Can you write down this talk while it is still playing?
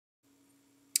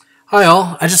Hi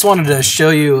all, I just wanted to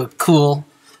show you a cool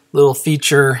little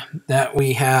feature that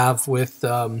we have with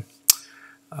our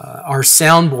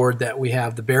soundboard that we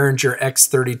have, the Behringer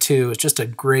x32. It's just a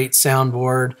great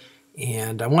soundboard,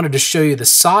 and I wanted to show you the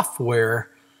software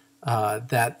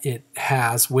that it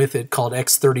has with it called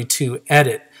x32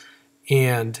 Edit.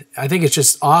 And I think it's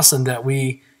just awesome that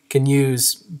we can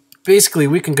use, basically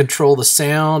we can control the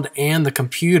sound and the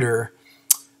computer,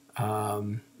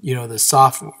 the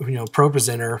software,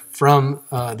 ProPresenter from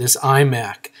this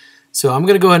iMac. So I'm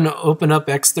going to go ahead and open up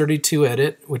x32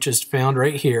 Edit, which is found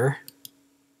right here.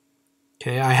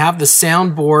 Okay, I have the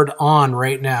soundboard on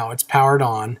right now. It's powered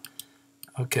on.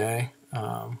 Okay,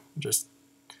 just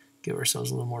give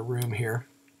ourselves a little more room here.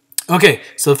 Okay,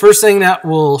 so the first thing that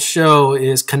will show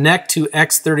is connect to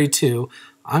x32.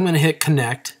 I'm going to hit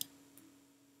connect.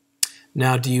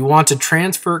 Now, do you want to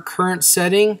transfer current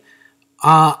setting?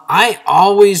 I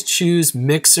always choose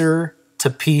mixer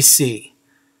to PC.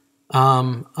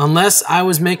 Unless I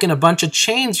was making a bunch of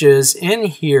changes in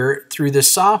here through the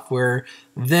software,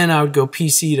 then I would go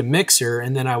PC to mixer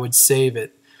and then I would save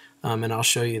it. And I'll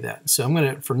show you that.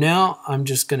 So for now, I'm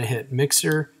just going to hit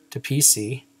mixer to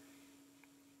PC.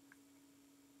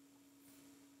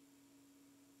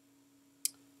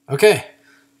 Okay,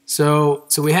 so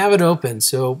we have it open.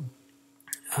 So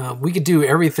we could do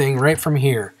everything right from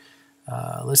here.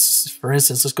 For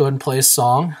instance, let's go ahead and play a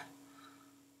song.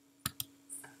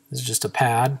 This is just a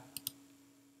pad.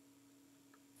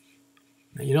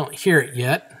 Now, you don't hear it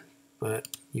yet, but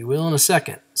you will in a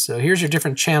second. So here's your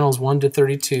different channels, 1 to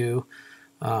 32,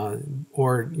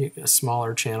 or a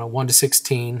smaller channel, 1 to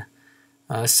 16,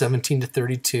 17 to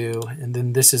 32, and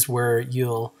then this is where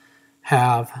you'll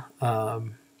have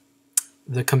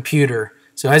the computer.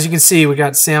 So as you can see, we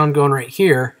got sound going right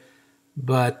here,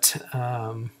 but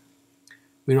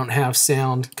we don't have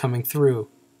sound coming through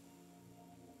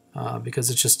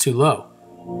because it's just too low.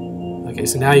 Okay,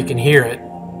 so now you can hear it.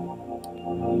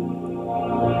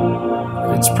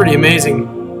 It's pretty amazing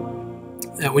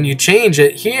that when you change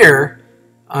it here,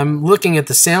 I'm looking at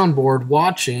the soundboard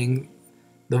watching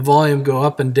the volume go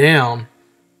up and down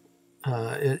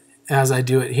as I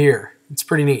do it here. It's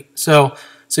pretty neat. So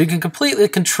you can completely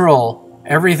control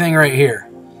everything right here.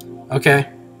 Okay.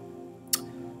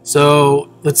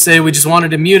 So let's say we just wanted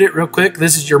to mute it real quick.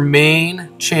 This is your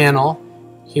main channel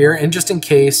here, and just in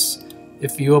case,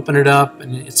 if you open it up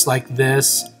and it's like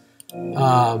this,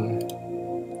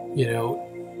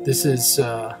 this is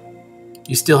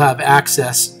you still have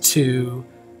access to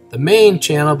the main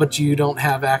channel, but you don't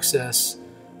have access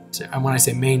to, when I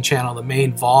say main channel, the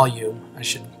main volume. I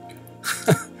should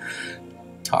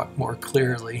talk more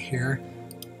clearly here.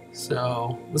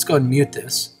 So let's go ahead and mute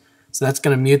this. So that's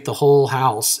going to mute the whole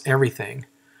house, everything.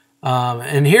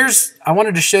 And I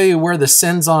wanted to show you where the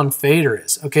sends on fader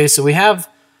is. Okay, so we have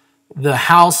the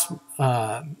house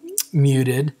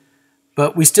muted,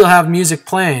 but we still have music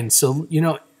playing. So,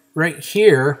 right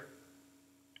here,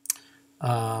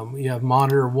 you have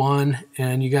monitor 1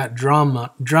 and you got drum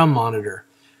monitor.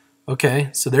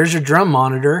 Okay, so there's your drum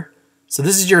monitor. So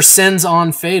this is your sends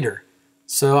on fader.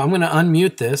 So I'm going to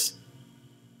unmute this.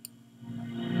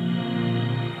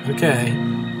 Okay,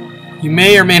 you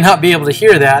may or may not be able to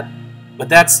hear that, but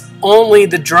that's only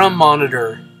the drum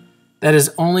monitor. That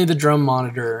is only the drum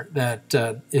monitor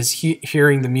that is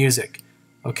hearing the music.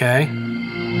 Okay.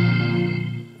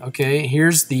 Okay,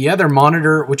 here's the other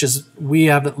monitor, which is, we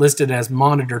have it listed as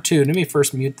monitor 2. Let me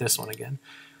first mute this one again.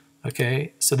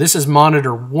 Okay, so this is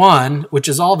monitor 1, which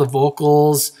is all the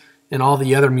vocals and all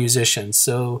the other musicians.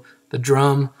 So the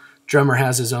drummer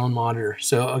has his own monitor.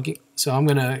 So I'm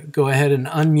going to go ahead and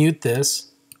unmute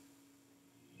this.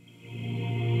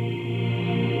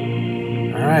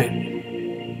 All right.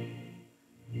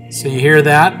 So you hear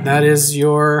that? That is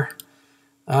your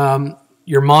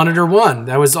monitor 1.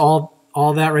 That was all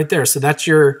that right there. So that's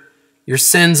your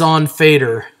sends on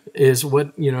fader, is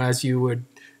what, as you would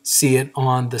see it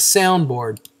on the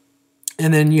soundboard.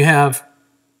 And then you have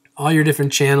all your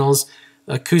different channels,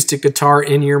 acoustic guitar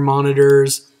in-ear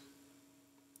monitors,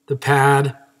 the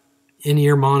pad,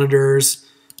 in-ear monitors.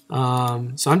 So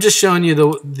I'm just showing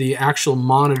you the actual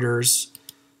monitors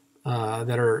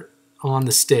that are on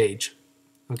the stage.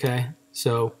 Okay,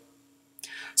 so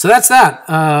that's that.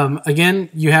 Again,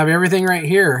 you have everything right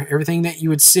here, everything that you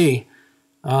would see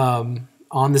on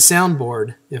the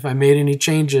soundboard. If I made any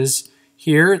changes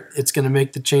here, it's going to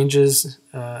make the changes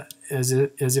as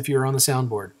if you were on the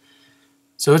soundboard.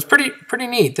 So it's pretty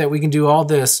neat that we can do all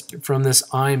this from this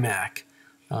iMac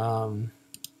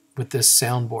with this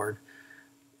soundboard.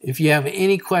 If you have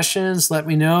any questions, let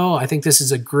me know. I think this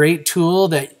is a great tool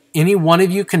that any one of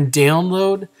you can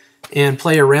download and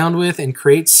play around with and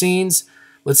create scenes.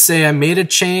 Let's say I made a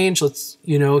change,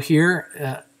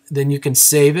 here, then you can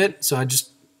save it. So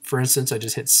for instance, I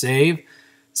just hit save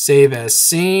as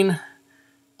scene,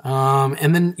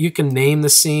 and then you can name the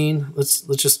scene. Let's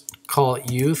just call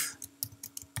it youth.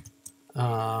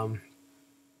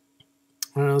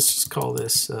 Let's just call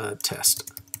this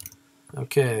test.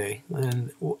 Okay,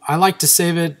 and I like to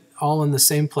save it all in the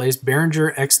same place,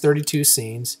 Behringer x32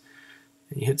 scenes.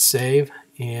 You hit save,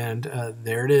 and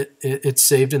there it's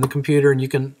saved in the computer, and you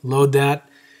can load that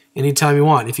anytime you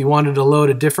want. If you wanted to load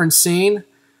a different scene,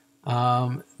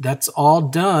 that's all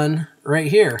done right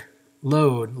here.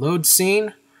 Load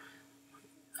scene.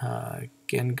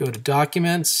 Again, go to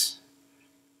Documents,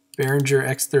 Behringer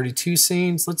x32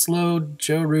 scenes. Let's load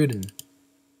Joe Rudin.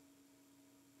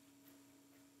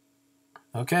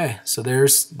 Okay, so there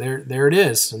it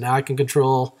is. So now I can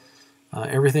control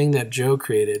everything that Joe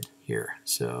created here.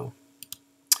 So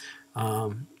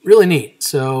really neat.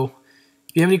 So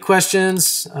if you have any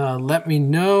questions, let me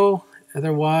know.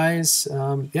 Otherwise,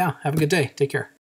 yeah, have a good day. Take care.